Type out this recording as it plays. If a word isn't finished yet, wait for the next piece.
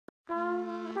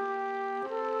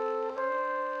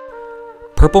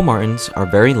Purple martins are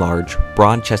very large,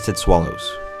 broad-chested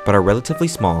swallows, but are relatively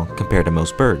small compared to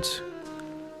most birds.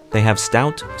 They have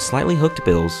stout, slightly hooked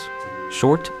bills,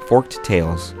 short, forked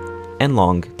tails, and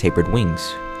long, tapered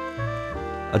wings.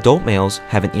 Adult males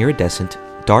have an iridescent,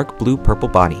 dark blue-purple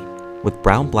body with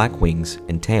brown-black wings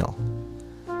and tail.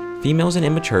 Females and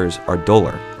immatures are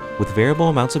duller, with variable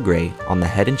amounts of gray on the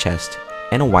head and chest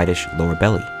and a whitish lower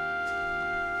belly.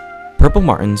 Purple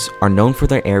martins are known for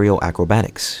their aerial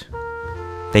acrobatics.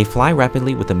 They fly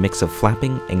rapidly with a mix of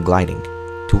flapping and gliding,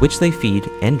 to which they feed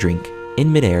and drink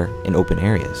in midair in open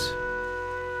areas.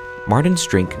 Martins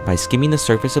drink by skimming the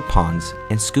surface of ponds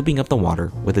and scooping up the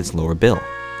water with its lower bill,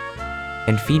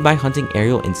 and feed by hunting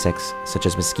aerial insects such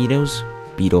as mosquitoes,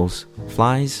 beetles,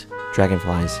 flies,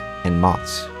 dragonflies, and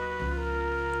moths.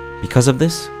 Because of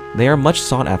this, they are much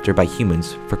sought after by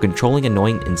humans for controlling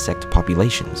annoying insect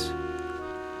populations.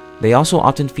 They also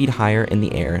often feed higher in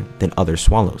the air than other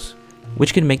swallows,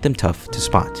 which can make them tough to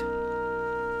spot.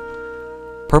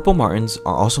 Purple martins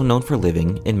are also known for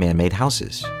living in man-made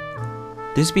houses.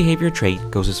 This behavior trait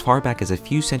goes as far back as a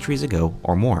few centuries ago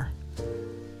or more.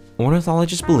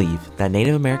 Ornithologists believe that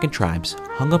Native American tribes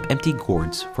hung up empty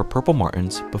gourds for purple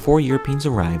martins before Europeans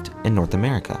arrived in North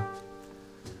America.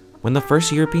 When the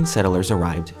first European settlers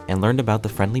arrived and learned about the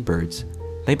friendly birds,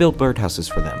 they built birdhouses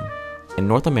for them, and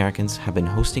North Americans have been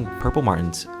hosting purple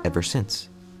martins ever since.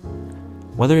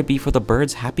 Whether it be for the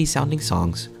birds' happy-sounding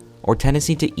songs or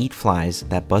tendency to eat flies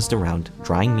that buzzed around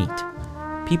drying meat,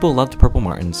 people loved purple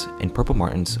martins, and purple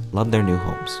martins loved their new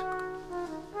homes.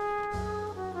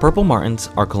 Purple martins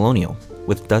are colonial,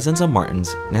 with dozens of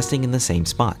martins nesting in the same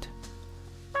spot.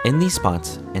 In these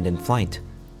spots and in flight,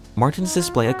 martins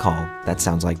display a call that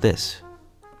sounds like this.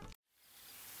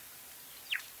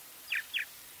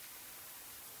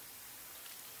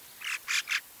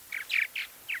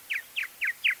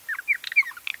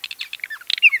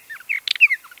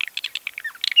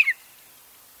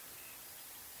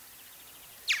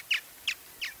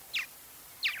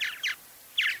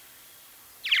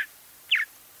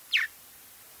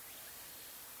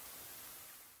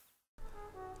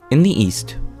 In the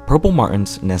east, purple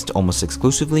martins nest almost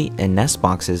exclusively in nest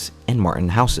boxes and martin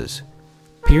houses,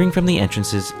 peering from the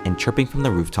entrances and chirping from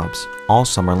the rooftops all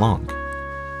summer long.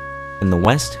 In the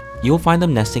west, you'll find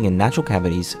them nesting in natural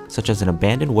cavities such as an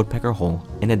abandoned woodpecker hole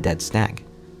in a dead stag.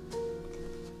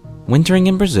 Wintering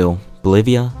in Brazil,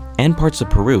 Bolivia, and parts of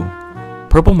Peru,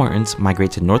 purple martins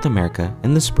migrate to North America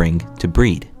in the spring to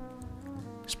breed.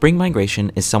 Spring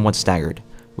migration is somewhat staggered,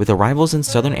 with arrivals in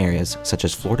southern areas such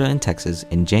as Florida and Texas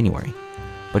in January,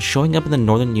 but showing up in the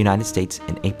northern United States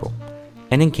in April,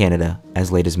 and in Canada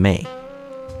as late as May.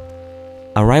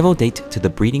 Arrival date to the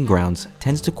breeding grounds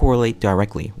tends to correlate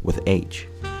directly with age.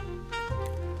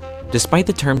 Despite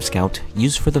the term scout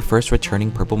used for the first returning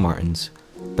purple martins,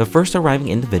 the first arriving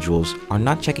individuals are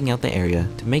not checking out the area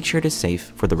to make sure it is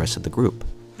safe for the rest of the group.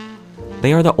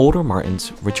 They are the older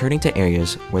martins returning to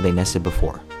areas where they nested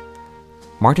before.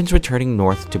 Martins returning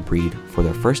north to breed for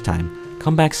their first time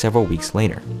come back several weeks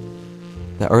later.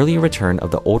 The earlier return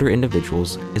of the older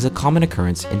individuals is a common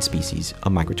occurrence in species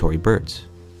of migratory birds.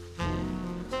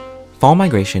 Fall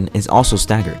migration is also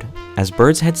staggered, as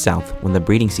birds head south when the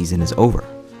breeding season is over.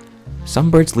 Some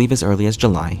birds leave as early as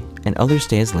July, and others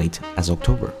stay as late as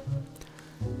October.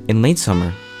 In late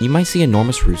summer, you might see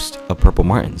enormous roosts of purple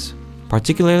martins,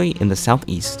 particularly in the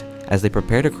southeast as they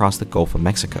prepare to cross the Gulf of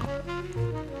Mexico.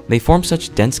 They form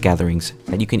such dense gatherings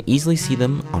that you can easily see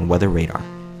them on weather radar.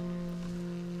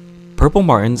 Purple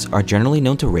martins are generally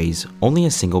known to raise only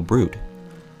a single brood.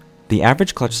 The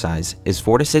average clutch size is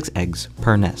 4 to 6 eggs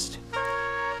per nest.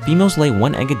 Females lay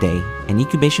 1 egg a day, and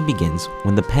incubation begins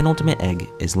when the penultimate egg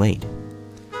is laid.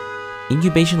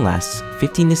 Incubation lasts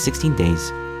 15 to 16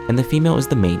 days, and the female is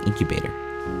the main incubator,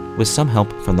 with some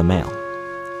help from the male.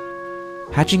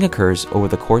 Hatching occurs over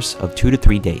the course of 2 to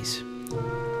 3 days.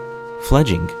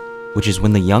 Fledging, which is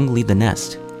when the young leave the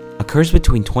nest, occurs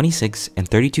between 26 and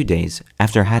 32 days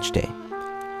after hatch day.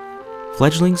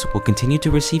 Fledglings will continue to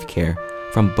receive care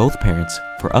from both parents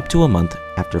for up to a month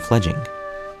after fledging.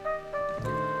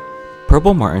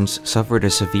 Purple martins suffered a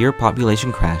severe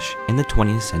population crash in the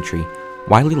 20th century,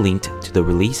 widely linked to the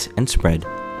release and spread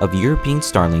of European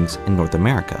starlings in North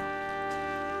America.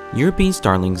 European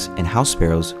starlings and house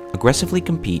sparrows aggressively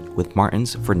compete with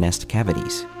martins for nest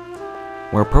cavities.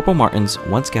 Where purple martins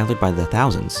once gathered by the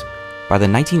thousands, by the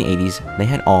 1980s they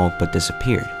had all but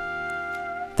disappeared.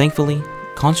 Thankfully,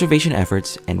 conservation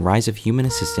efforts and rise of human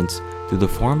assistance through the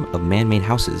form of man-made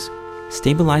houses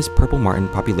stabilized purple martin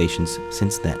populations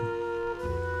since then.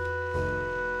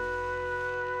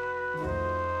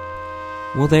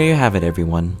 Well, there you have it,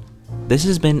 everyone. this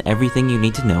has been everything you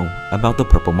need to know about the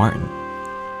purple martin.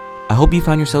 I hope you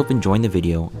found yourself enjoying the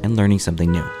video and learning something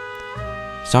new.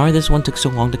 Sorry this one took so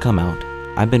long to come out.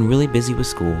 I've been really busy with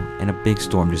school and a big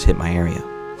storm just hit my area.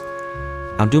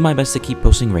 I'll do my best to keep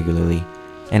posting regularly,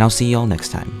 and I'll see y'all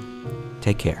next time.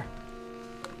 Take care.